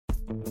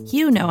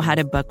You know how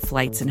to book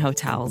flights and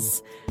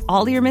hotels.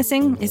 All you're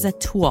missing is a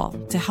tool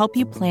to help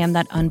you plan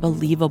that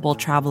unbelievable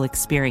travel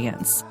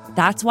experience.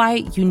 That's why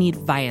you need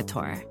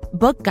Viator.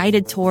 Book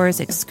guided tours,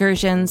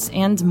 excursions,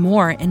 and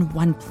more in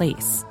one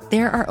place.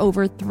 There are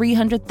over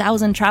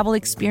 300,000 travel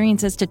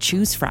experiences to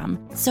choose from,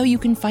 so you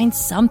can find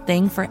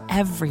something for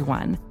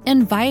everyone.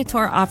 And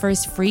Viator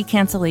offers free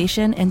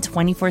cancellation and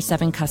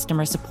 24/7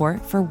 customer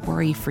support for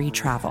worry-free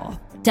travel.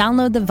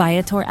 Download the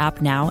Viator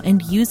app now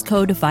and use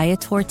code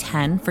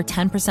Viator10 for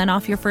 10%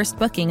 off your first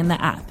booking in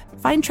the app.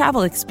 Find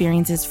travel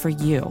experiences for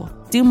you.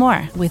 Do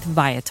more with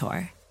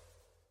Viator.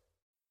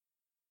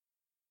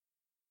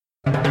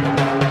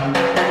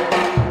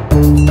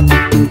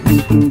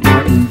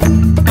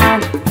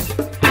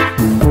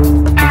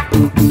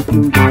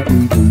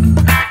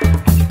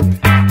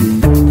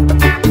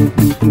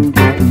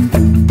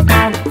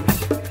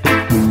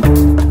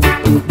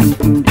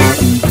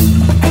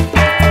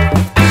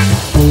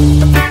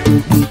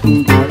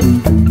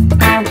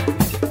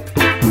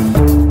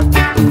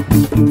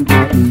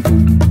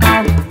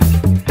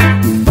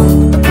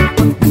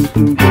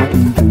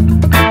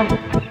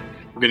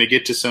 We're going to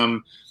get to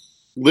some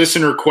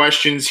listener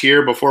questions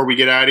here before we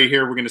get out of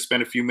here. We're going to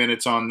spend a few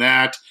minutes on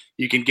that.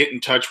 You can get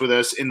in touch with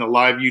us in the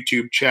live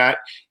YouTube chat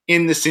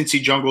in the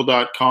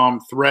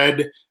cincyjungle.com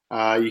thread.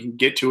 You can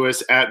get to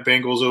us at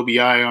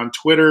BengalsOBI on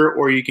Twitter,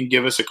 or you can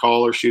give us a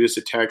call or shoot us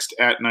a text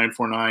at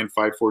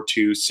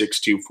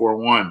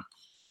 949-542-6241.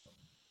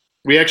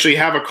 We actually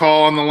have a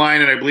call on the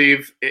line, and I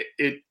believe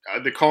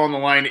the call on the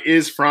line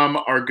is from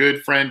our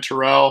good friend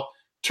Terrell.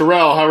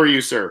 Terrell, how are you,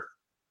 sir?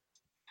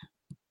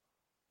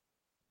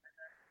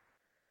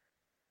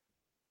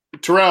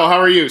 Terrell, how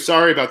are you?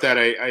 Sorry about that.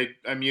 I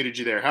muted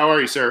you there. How are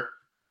you, sir?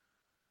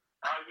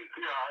 How you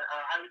doing?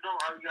 How you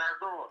guys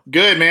doing?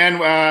 Good,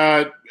 man.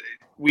 I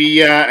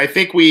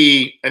think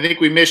we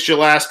missed you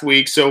last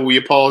week, so we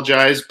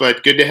apologize.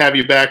 But good to have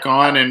you back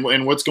on.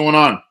 And what's going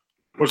on?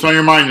 What's on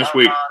your mind this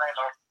week? Ain't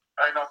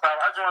no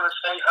problem. I just want to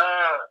say,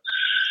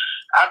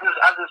 I just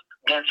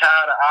getting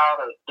tired of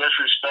all the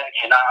disrespect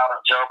and all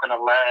the joking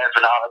and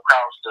laughing all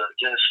across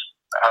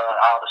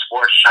all the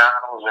sports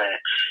channels and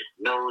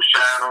news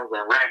channels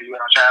and radio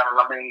channels.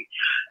 I mean,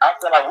 I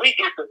feel like we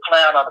get the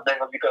clown on the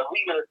Bengals because we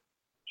the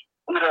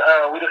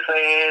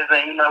fans,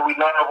 and we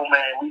love them,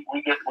 man.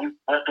 We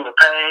went through the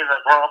pains and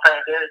grown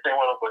pains, everything.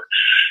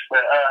 But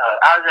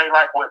I just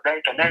like what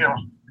Dave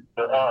Canales,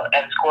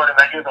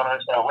 ex-quarterback, he was on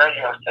this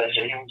radio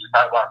station. He was just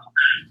talking about,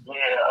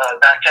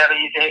 Don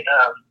Kelly,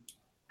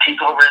 peek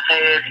over his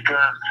head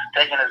because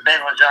taking his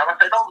Bengals job. I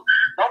said,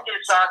 don't get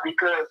sorry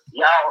because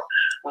y'all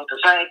with the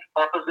same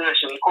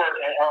position in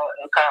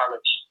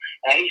college,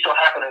 and he so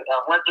happened to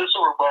went to the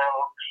Super Bowl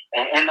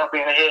and end up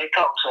being a head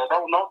coach. So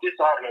don't get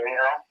sorry,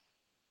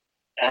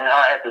 And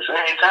at the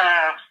same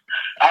time,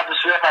 I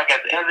just feel like at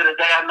the end of the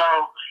day, I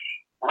know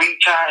we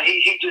try.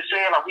 He just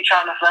said like we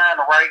trying to find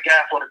the right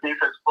guy for the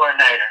defensive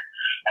coordinator,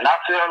 and I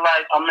feel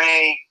like I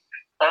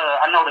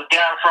know the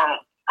guy from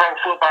Pro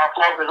Football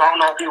Focus. I don't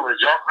know if he was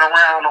joking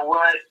around or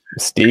what.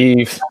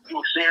 Steve. He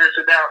was serious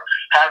about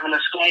having a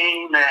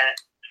scheme and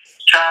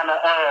trying to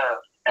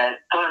and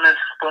putting his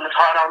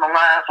heart on the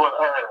line for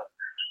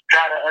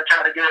try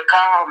to get a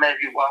call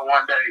maybe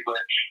one day, but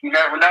you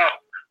never know.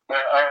 But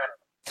I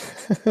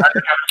just have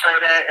to say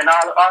that, and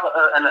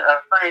and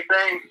the same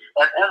thing.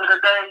 At the end of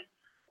the day,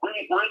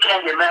 we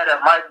can't get mad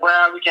at Mike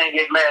Brown. We can't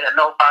get mad at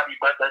nobody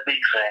but the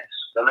defense.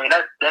 I mean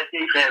that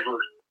defense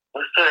was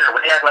terrible.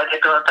 They act like they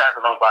couldn't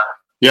tackle nobody.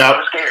 Yeah.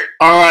 I'm scared.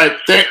 All right.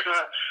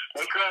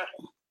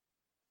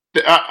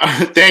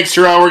 Thanks,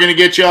 Terrell. We're going to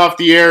get you off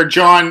the air.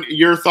 John,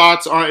 your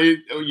thoughts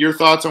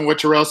on what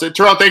Terrell said.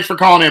 Terrell, thanks for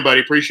calling in,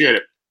 buddy. Appreciate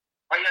it.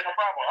 Oh, yeah, no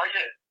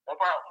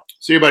problem.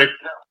 See you, buddy.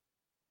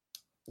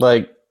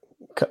 Like,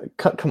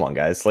 come on,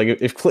 guys. Like,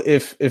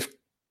 if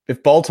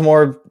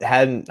Baltimore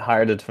hadn't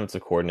hired a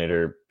defensive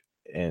coordinator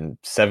in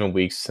 7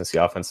 weeks since the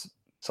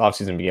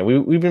offseason began,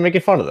 we've been making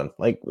fun of them.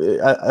 Like,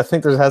 I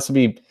think there has to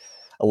be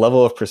a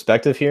level of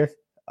perspective here.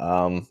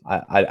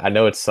 I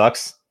know it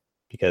sucks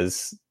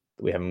because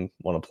we haven't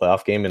won a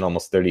playoff game in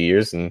almost 30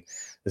 years, and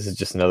this is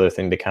just another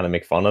thing to kind of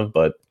make fun of.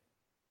 But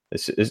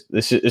it's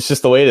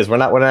just the way it is. We're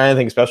not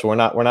anything special. We're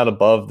not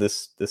above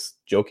this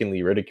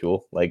jokingly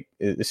ridicule. Like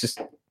it's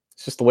just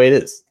the way it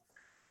is.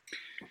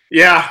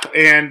 Yeah,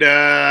 and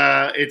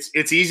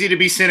it's easy to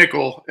be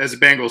cynical as a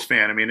Bengals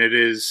fan. I mean, it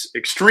is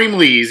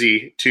extremely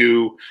easy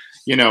to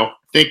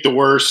think the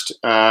worst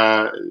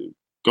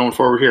going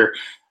forward here.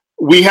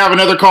 We have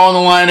another call on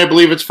the line. I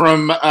believe it's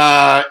from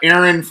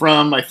Aaron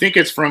from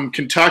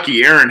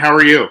Kentucky. Aaron, how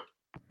are you?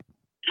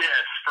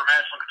 Yes, from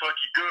Ashland,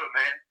 Kentucky. Good,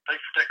 man.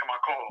 Thanks for taking my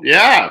call.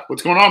 Yeah.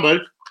 What's going on,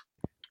 bud?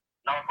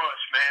 Not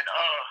much, man.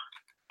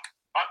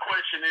 My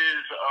question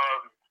is,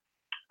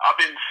 I've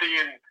been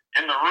seeing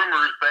in the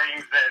rumors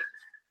things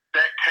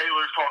that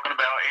Taylor's talking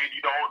about Andy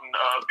Dalton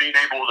being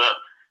able to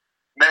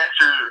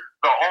master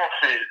the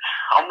offense.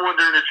 I'm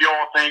wondering if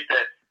y'all think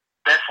that's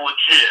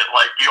legit.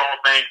 Like, do y'all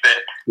think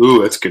that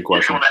that's a good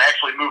question. He's going to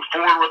actually move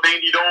forward with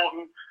Andy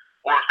Dalton,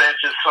 or if that's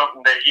just something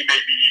that he may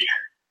be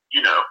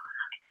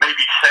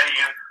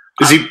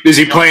Is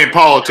he playing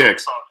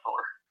politics?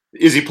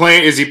 Is he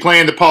playing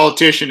the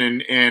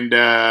politician and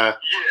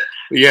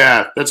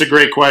yeah, that's a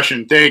great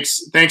question.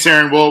 Thanks,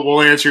 Aaron.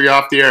 We'll answer you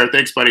off the air.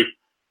 Thanks, buddy.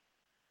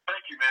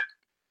 Thank you,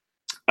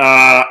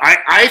 man.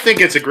 I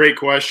think it's a great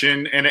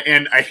question,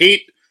 and I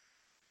hate.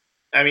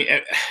 I mean,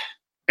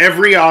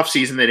 every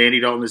offseason that Andy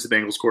Dalton is the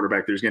Bengals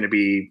quarterback, there's going to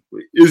be,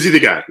 is he the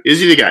guy? Is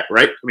he the guy?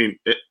 Right? I mean,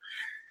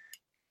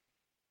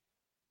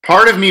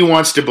 part of me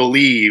wants to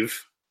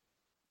believe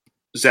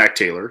Zach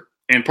Taylor,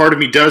 and part of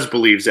me does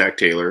believe Zach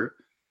Taylor.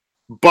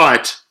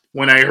 But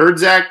when I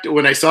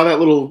saw that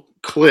little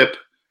clip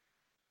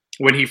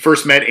when he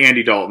first met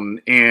Andy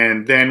Dalton,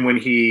 and then when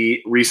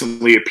he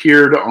recently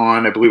appeared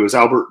on, I believe it was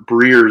Albert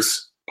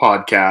Breer's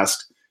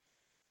podcast,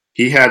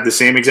 he had the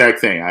same exact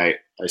thing. I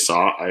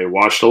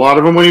watched a lot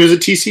of him when he was at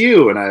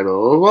TCU, and I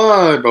blah, blah,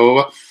 blah,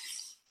 blah,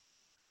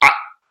 blah.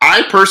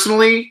 I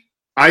personally,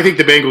 I think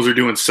the Bengals are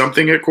doing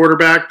something at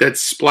quarterback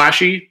that's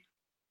splashy.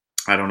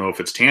 I don't know if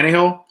it's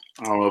Tannehill.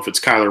 I don't know if it's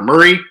Kyler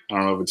Murray. I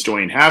don't know if it's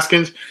Dwayne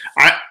Haskins.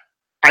 I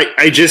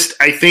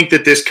think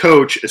that this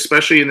coach,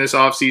 especially in this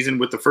offseason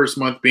with the first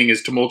month being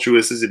as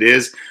tumultuous as it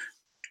is,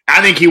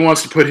 I think he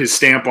wants to put his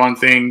stamp on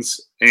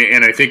things.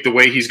 And I think the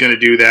way he's going to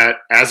do that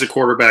as a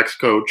quarterback's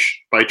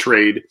coach by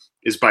trade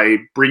is by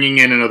bringing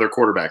in another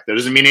quarterback. That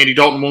doesn't mean Andy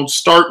Dalton won't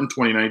start in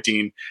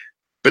 2019,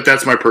 but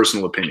that's my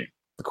personal opinion.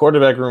 The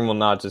quarterback room will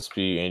not just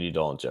be Andy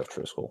Dalton, Jeff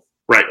Driscoll.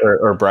 Right.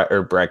 Or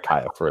Brett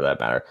Kaya, for that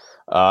matter.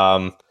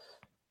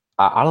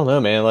 I don't know,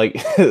 man. Like,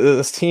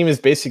 this team is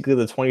basically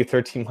the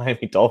 2013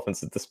 Miami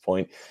Dolphins at this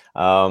point.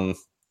 Yeah,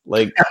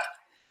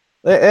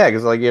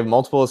 because you have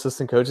multiple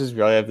assistant coaches. You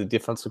probably have the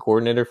defensive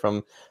coordinator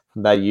from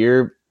that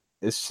year.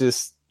 It's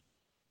just,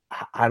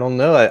 I don't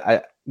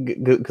know.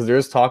 Because there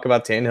is talk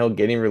about Tannehill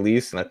getting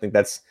released, and I think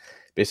that's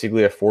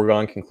basically a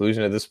foregone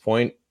conclusion at this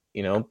point.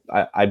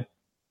 I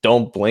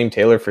don't blame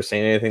Taylor for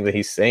saying anything that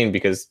he's saying,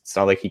 because it's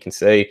not like he can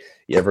say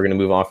you're ever going to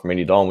move on from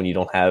Andy Dalton when you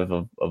don't have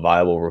a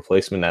viable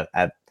replacement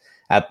at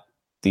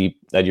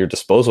your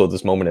disposal at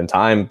this moment in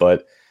time.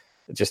 But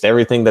just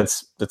everything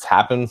that's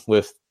happened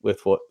with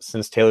what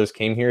since Taylor's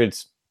came here,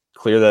 it's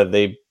clear that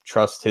they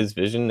trust his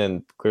vision,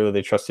 and clearly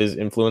they trust his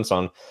influence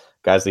on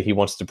guys that he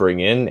wants to bring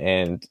in.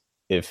 And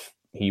if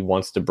he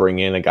wants to bring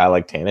in a guy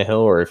like Tannehill,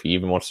 or if he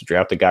even wants to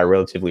draft a guy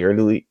relatively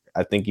early,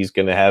 I think he's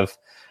going to have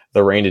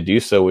the reign to do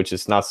so, which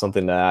is not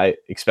something that I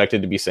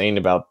expected to be saying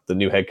about the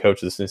new head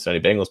coach of the Cincinnati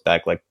Bengals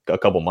back like a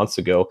couple months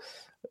ago.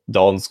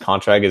 Dalton's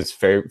contract is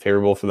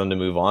favorable for them to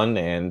move on,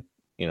 and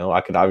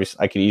I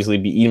could easily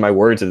be eating my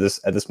words at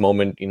this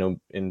moment,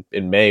 in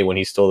May, when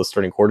he's still the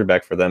starting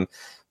quarterback for them.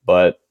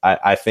 But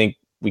I think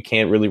we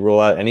can't really rule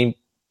out any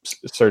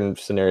certain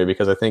scenario,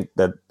 because I think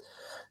that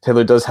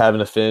Taylor does have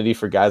an affinity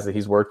for guys that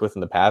he's worked with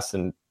in the past,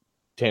 and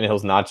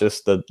Tannehill's not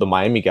just the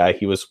Miami guy.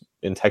 He was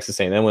in Texas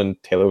A&M when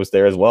Taylor was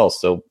there as well.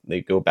 So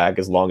they go back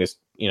as long as,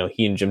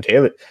 he and Jim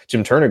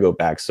Turner go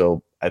back.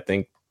 So I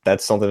think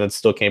that's something that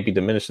still can't be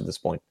diminished at this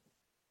point.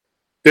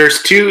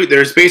 There's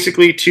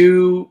basically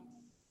two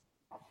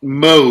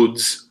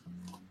modes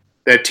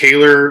that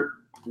Taylor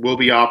will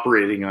be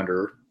operating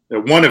under.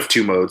 One of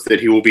two modes that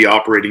he will be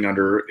operating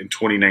under in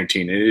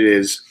 2019. And it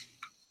is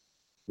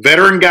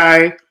veteran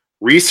guy,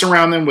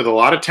 re-surround them with a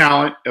lot of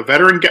talent, a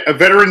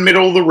veteran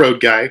middle of the road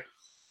guy,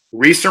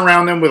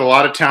 re-surround them with a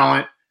lot of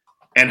talent,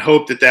 and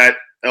hope that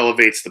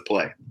elevates the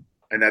play.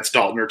 And that's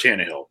Dalton or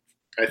Tannehill,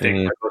 I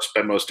think,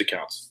 by most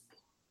accounts.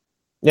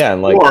 Yeah,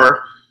 and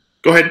or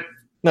go ahead.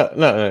 No,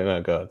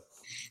 go ahead.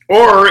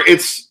 Or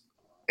it's,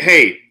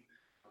 hey,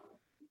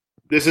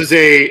 this is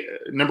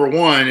number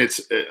one,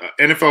 it's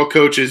NFL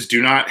coaches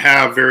do not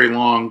have very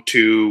long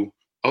to,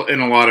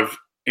 in a lot of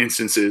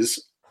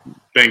instances,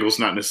 Bengals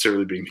not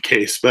necessarily being the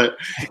case, but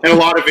in a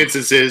lot of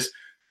instances,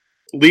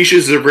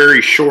 leashes are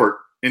very short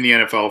in the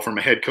NFL from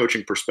a head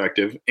coaching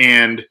perspective.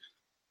 And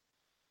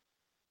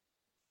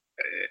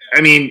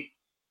I mean,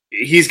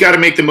 he's got to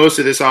make the most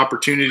of this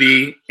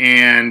opportunity.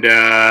 And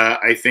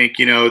I think,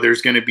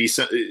 there's going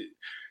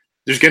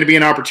to be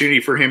an opportunity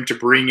for him to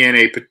bring in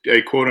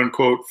a quote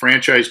unquote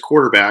franchise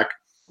quarterback.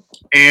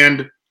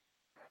 And,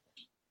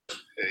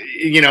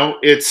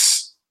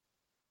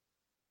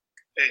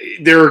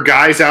 there are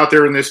guys out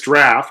there in this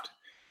draft,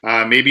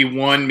 maybe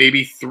one,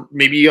 maybe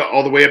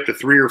all the way up to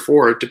 3 or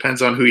 4. It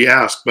depends on who you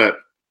ask, but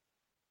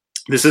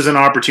this is an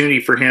opportunity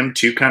for him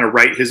to kind of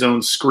write his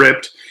own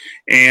script.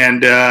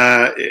 And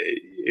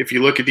if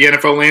you look at the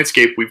NFL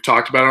landscape, we've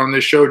talked about it on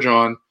this show,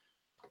 John,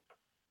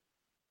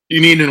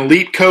 you need an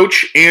elite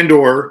coach and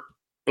or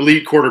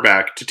elite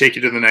quarterback to take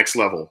you to the next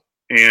level.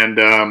 And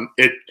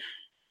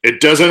it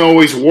doesn't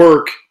always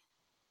work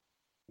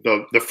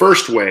the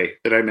first way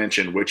that I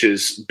mentioned, which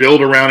is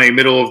build around a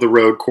middle of the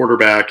road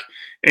quarterback,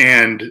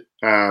 and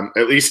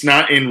at least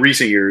not in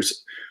recent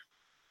years,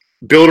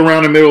 build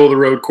around a middle of the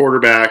road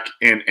quarterback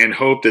and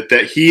hope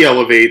that he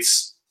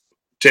elevates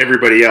to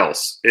everybody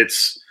else.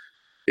 It's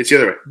the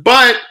other way.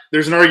 But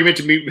there's an argument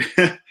to be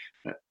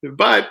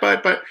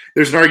but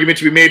there's an argument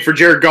to be made for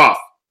Jared Goff,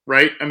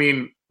 right? I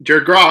mean,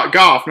 Jared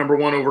Goff, number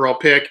 1 overall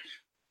pick,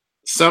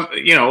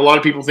 a lot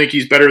of people think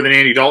he's better than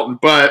Andy Dalton,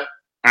 but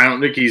I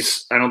don't think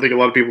a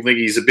lot of people think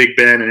he's a Big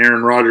Ben and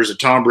Aaron Rodgers and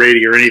Tom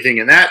Brady or anything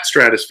in that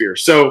stratosphere.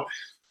 So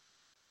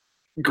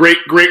great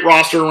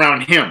roster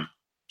around him.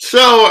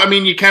 So, I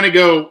mean, you kind of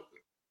go,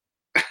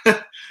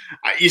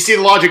 you see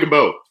the logic of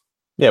both.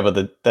 Yeah,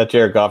 but that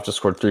Jared Goff just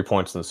scored 3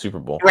 points in the Super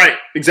Bowl. Right.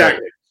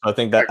 Exactly. So I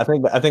think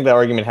that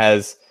argument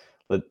has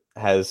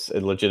a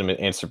legitimate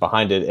answer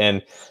behind it.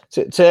 And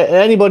to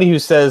anybody who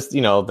says,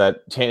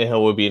 that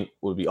Tannehill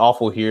would be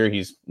awful here,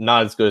 he's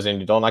not as good as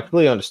Andy Dalton, I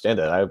completely understand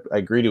that. I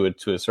agree to it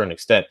to a certain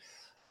extent.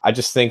 I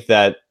just think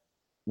that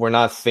we're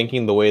not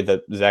thinking the way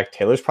that Zach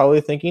Taylor's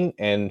probably thinking,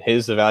 and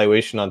his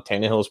evaluation on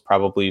Tannehill is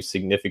probably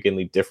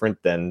significantly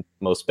different than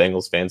most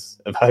Bengals fans'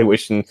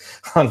 evaluation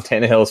on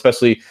Tannehill,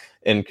 especially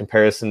in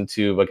comparison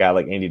to a guy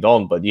like Andy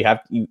Dalton. But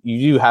you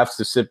do have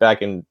to sit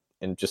back and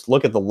just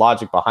look at the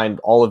logic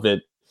behind all of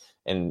it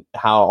and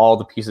how all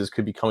the pieces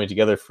could be coming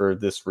together for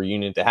this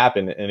reunion to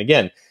happen. And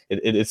again,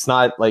 it's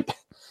not like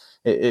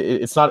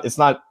it's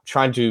not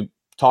trying to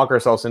talk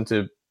ourselves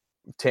into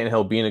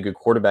Tannehill being a good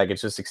quarterback.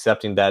 It's just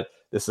accepting that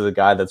this is a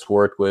guy that's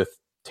worked with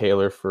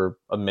Taylor for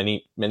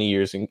many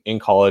years in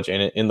college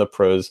and in the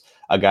pros,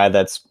 a guy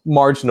that's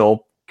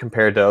marginal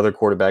compared to other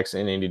quarterbacks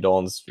in Andy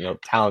Dalton's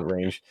talent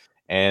range.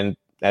 And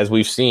as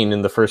we've seen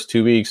in the first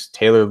 2 weeks,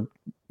 Taylor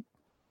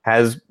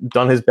has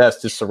done his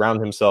best to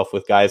surround himself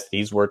with guys that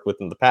he's worked with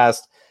in the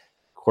past.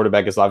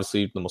 Quarterback is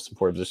obviously the most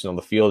important position on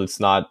the field. It's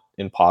not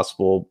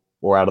impossible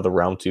or out of the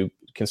realm to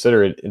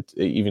consider it.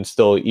 Even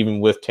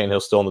with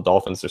Tannehill still in the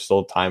Dolphins, there's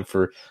still time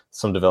for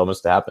some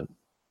developments to happen.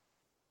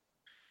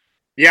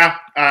 Yeah,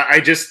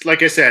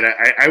 like I said,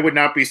 I would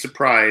not be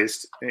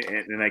surprised,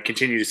 and I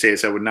continue to say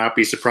this, I would not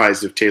be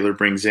surprised if Taylor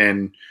brings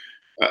in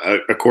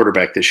a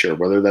quarterback this year,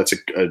 whether that's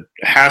a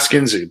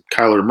Haskins, a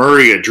Kyler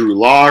Murray, a Drew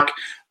Lock,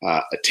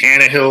 a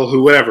Tannehill,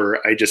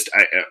 whoever.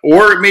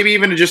 Or maybe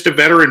even just a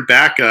veteran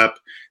backup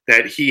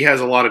that he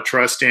has a lot of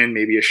trust in,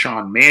 maybe a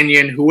Sean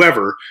Mannion,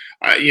 whoever.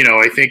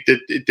 I think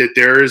that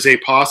there is a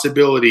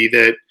possibility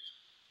that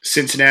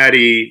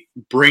Cincinnati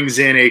brings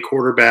in a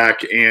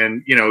quarterback,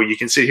 and you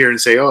can sit here and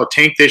say, "Oh,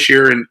 tank this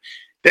year," and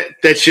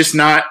that's just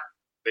not.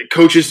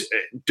 Coaches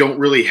don't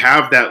really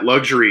have that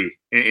luxury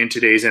in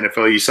today's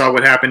NFL. You saw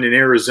what happened in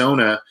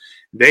Arizona.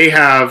 They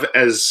have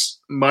as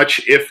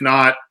much, if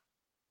not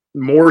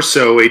more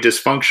so, a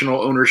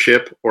dysfunctional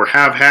ownership, or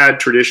have had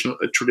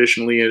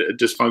traditionally a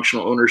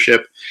dysfunctional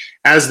ownership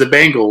as the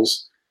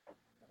Bengals,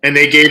 and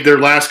they gave their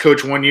last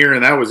coach 1 year,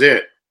 and that was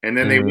it. And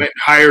then they went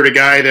and hired a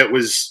guy that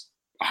was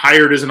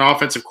hired as an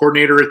offensive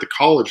coordinator at the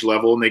college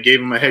level, and they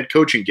gave him a head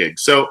coaching gig.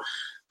 So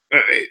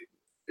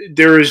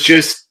there is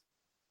just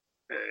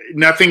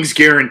nothing's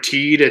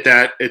guaranteed at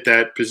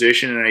that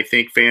position. And I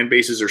think fan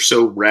bases are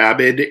so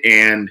rabid,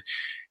 and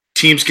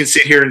teams can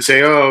sit here and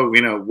say, "Oh,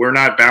 we're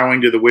not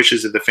bowing to the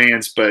wishes of the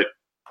fans." But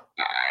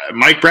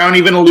Mike Brown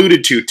even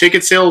alluded to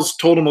ticket sales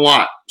told him a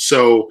lot.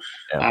 So,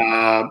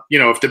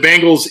 if the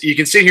Bengals, you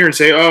can sit here and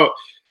say, "Oh,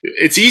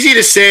 it's easy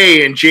to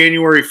say in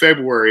January,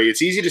 February.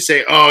 It's easy to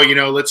say, oh,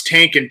 let's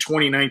tank in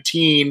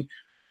 2019.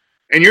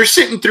 And you're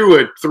sitting through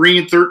a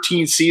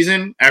 3-13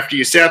 season after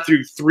you sat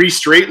through 3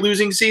 straight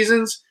losing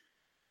seasons.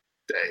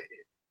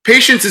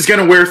 Patience is going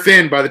to wear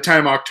thin by the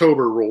time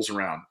October rolls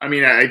around. I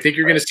mean, I think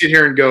you're going to sit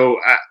here and go,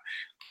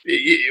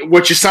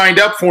 what you signed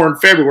up for in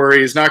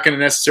February is not going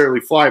to necessarily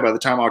fly by the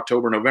time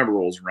October, November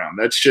rolls around.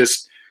 That's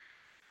just,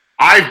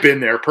 I've been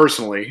there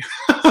personally.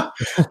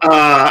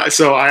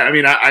 So,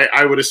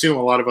 I would assume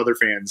a lot of other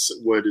fans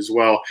would as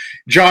well.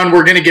 John,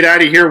 we're going to get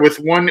out of here with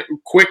one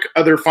quick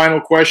other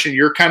final question.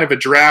 You're kind of a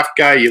draft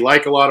guy. You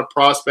like a lot of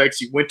prospects.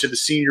 You went to the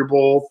Senior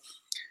Bowl.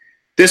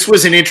 This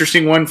was an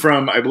interesting one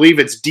from, I believe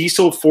it's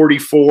Diesel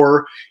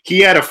 44. He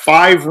had a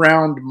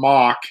 5-round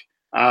mock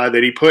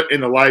that he put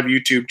in the live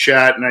YouTube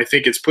chat, and I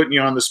think it's putting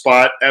you on the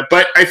spot.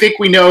 But I think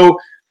we know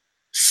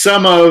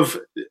some of,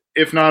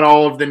 if not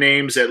all of the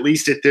names, at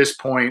least at this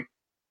point.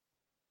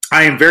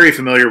 I am very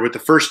familiar with the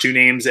first 2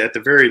 names at the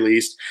very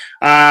least.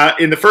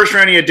 In the first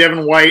round, he had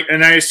Devin White,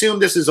 and I assume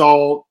this is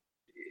all,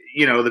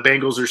 the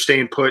Bengals are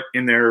staying put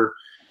in their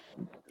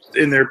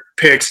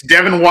picks.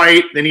 Devin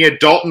White, then he had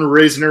Dalton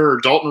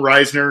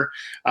Reisner.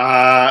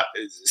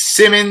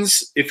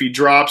 Simmons, if he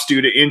drops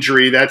due to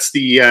injury, that's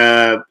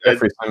the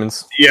Jeffrey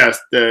Simmons. Yes,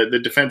 the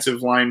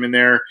defensive lineman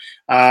there.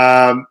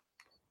 And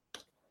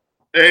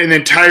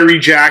then Tyree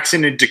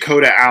Jackson and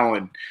Dakota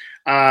Allen.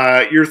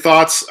 Your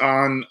thoughts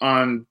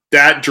on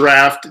that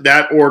draft,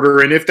 that order,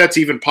 and if that's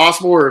even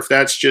possible, or if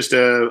that's just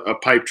a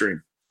pipe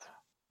dream?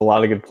 A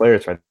lot of good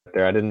players right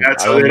there. It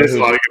is a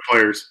lot of good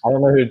players. I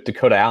don't know who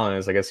Dakota Allen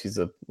is. I guess he's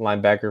a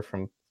linebacker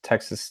from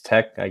Texas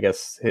Tech. I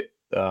guess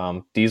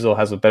Diesel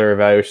has a better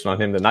evaluation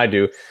on him than I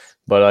do.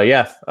 But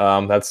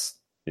that's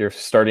your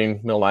starting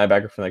middle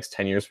linebacker for the next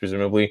 10 years,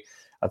 presumably.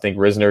 I think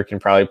Reisner can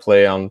probably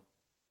play on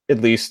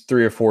at least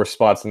 3 or 4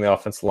 spots in the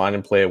offensive line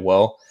and play it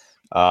well.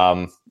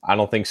 I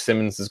don't think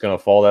Simmons is going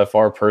to fall that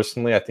far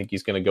personally. I think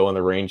he's going to go in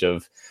the range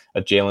of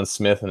a Jalen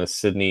Smith and a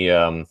Sidney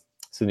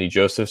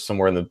Joseph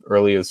somewhere in the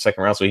early of the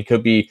second round. So he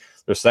could be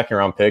their second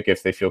round pick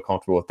if they feel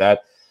comfortable with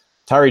that.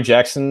 Tyree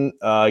Jackson,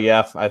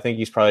 yeah, I think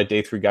he's probably a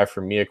day 3 guy for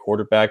me at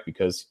quarterback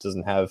because he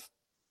doesn't have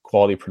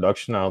quality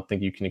production. I don't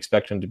think you can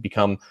expect him to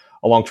become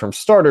a long-term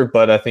starter,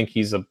 but I think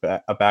he's a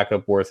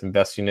backup worth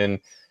investing in,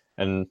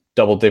 and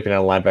double dipping at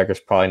a linebacker is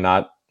probably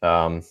not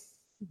the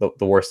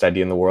worst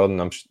idea in the world.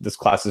 And this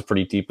class is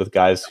pretty deep with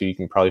guys who you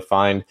can probably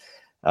find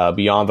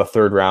beyond the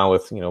 3rd round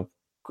with,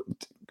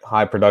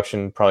 high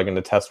production, probably going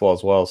to test well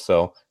as well.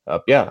 So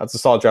yeah, that's a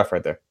solid draft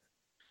right there.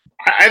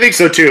 I think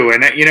so too.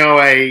 And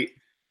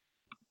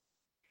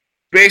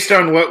based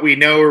on what we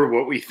know or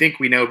what we think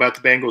we know about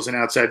the Bengals and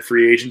outside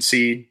free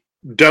agency,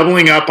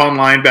 doubling up on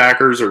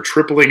linebackers or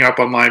tripling up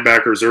on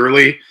linebackers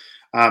early.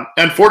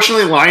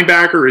 Unfortunately,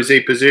 linebacker is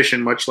a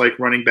position, much like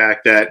running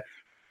back, that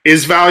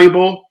is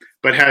valuable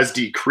but has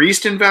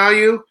decreased in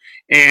value.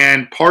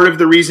 And part of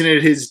the reason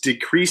it has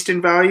decreased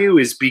in value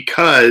is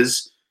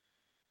because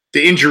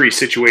the injury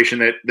situation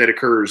that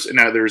occurs.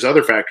 Now, there's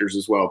other factors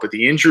as well, but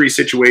the injury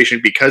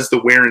situation, because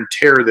the wear and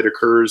tear that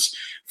occurs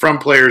from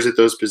players at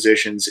those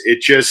positions,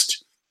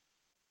 it's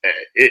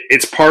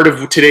part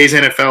of today's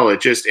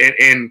NFL.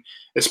 And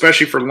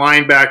especially for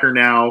linebacker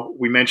now,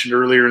 we mentioned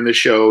earlier in the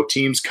show,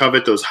 teams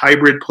covet those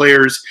hybrid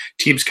players.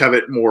 Teams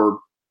covet more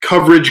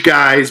coverage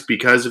guys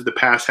because of the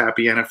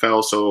pass-happy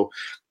NFL. So,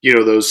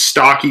 those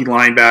stocky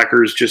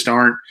linebackers just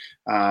aren't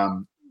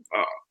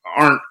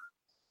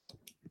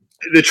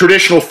the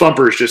traditional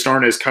thumpers just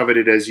aren't as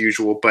coveted as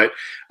usual. But,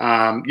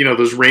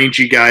 those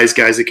rangy guys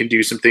that can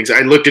do some things. I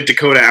looked at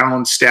Dakota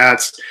Allen's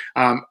stats.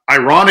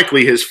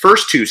 Ironically, his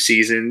first 2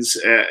 seasons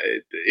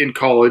in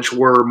college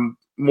were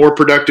more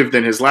productive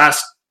than his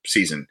last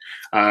season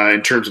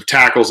in terms of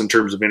tackles, in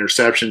terms of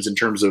interceptions, in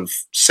terms of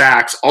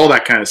sacks, all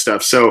that kind of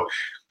stuff. So,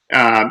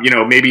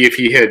 maybe if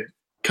he had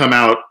come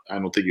out, I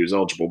don't think he was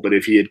eligible, but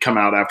if he had come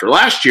out after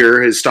last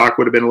year, his stock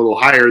would have been a little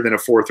higher than a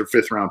 4th or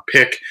 5th round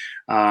pick.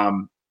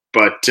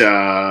 But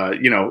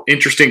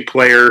interesting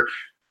player,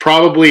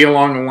 probably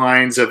along the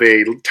lines of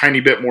a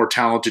tiny bit more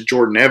talented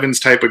Jordan Evans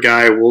type of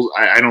guy.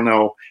 I don't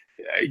know.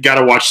 Got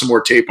to watch some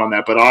more tape on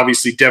that. But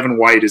obviously, Devin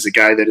White is a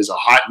guy that is a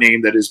hot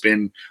name that has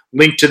been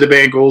linked to the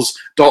Bengals.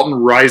 Dalton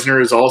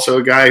Reisner is also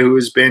a guy who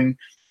has been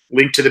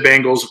linked to the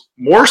Bengals,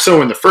 more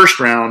so in the 1st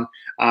round.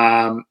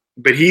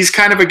 But he's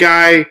kind of a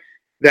guy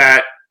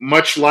that,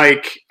 much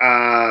like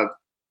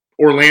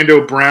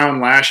Orlando Brown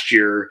last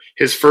year,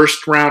 his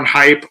 1st round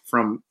hype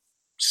from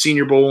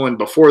Senior Bowl and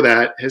before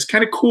that has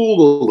kind of cooled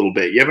a little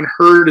bit. You haven't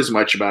heard as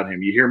much about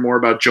him. You hear more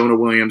about Jonah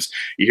Williams.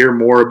 You hear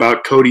more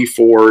about Cody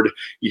Ford.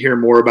 You hear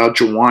more about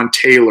Jawan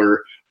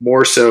Taylor,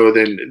 more so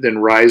than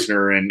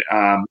Reisner. And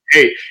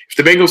hey, if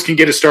the Bengals can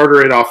get a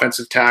starter at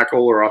offensive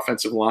tackle or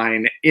offensive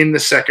line in the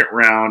 2nd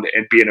round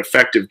and be an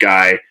effective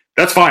guy,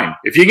 that's fine.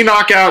 If you can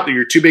knock out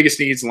your 2 biggest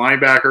needs,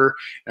 linebacker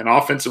and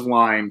offensive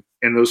line,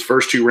 in those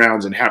first 2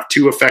 rounds and have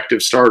 2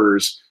 effective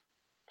starters,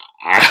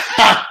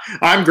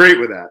 I'm great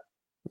with that.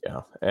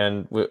 Yeah,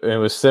 and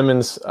with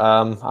Simmons,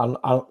 I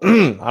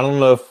don't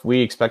know if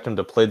we expect him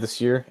to play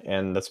this year,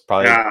 and that's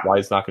probably why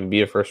he's not going to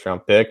be a 1st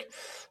round pick.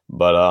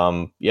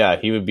 But yeah,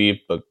 he would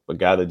be a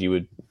guy that you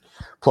would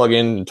plug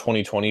in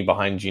 2020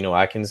 behind Geno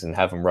Atkins and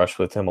have him rush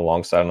with him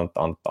alongside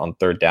on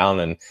 3rd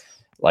down. And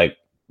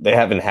they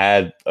haven't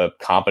had a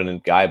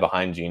competent guy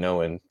behind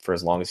Geno, and for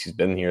as long as he's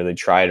been here, they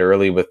tried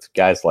early with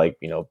guys like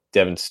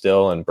Devin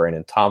Still and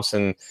Brandon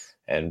Thompson,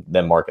 and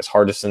then Marcus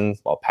Hardison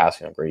while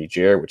passing on Grady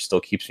Jarrett, which still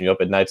keeps me up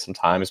at night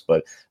sometimes.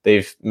 But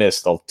they've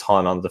missed a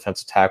ton on the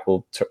defensive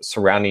tackle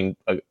surrounding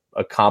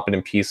a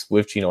competent piece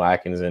with Geno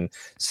Atkins. And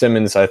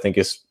Simmons, I think,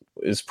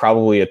 is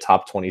probably a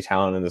top 20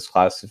 talent in this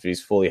class if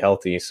he's fully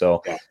healthy.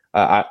 So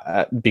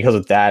because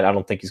of that, I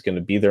don't think he's going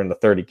to be there in the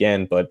 3rd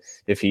again. But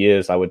if he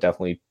is, I would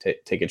definitely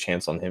take a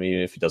chance on him,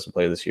 even if he doesn't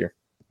play this year.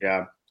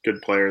 Yeah.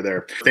 Good player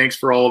there. Thanks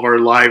for all of our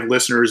live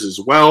listeners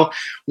as well.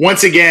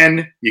 Once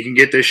again, you can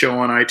get this show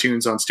on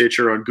iTunes, on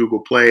Stitcher, on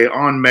Google Play,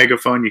 on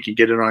Megaphone. You can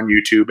get it on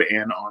YouTube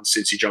and on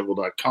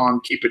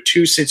CincyJungle.com. Keep it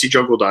to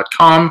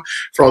CincyJungle.com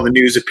for all the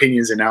news,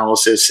 opinions,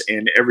 analysis,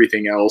 and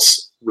everything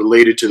else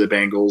related to the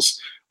Bengals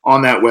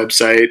on that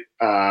website.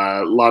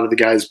 A lot of the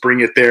guys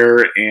bring it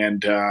there,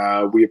 and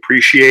we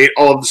appreciate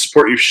all of the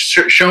support you've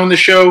shown the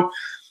show.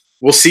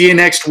 We'll see you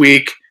next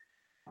week.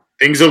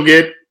 Things will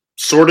get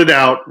sorted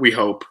out, we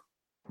hope.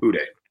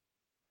 Houday.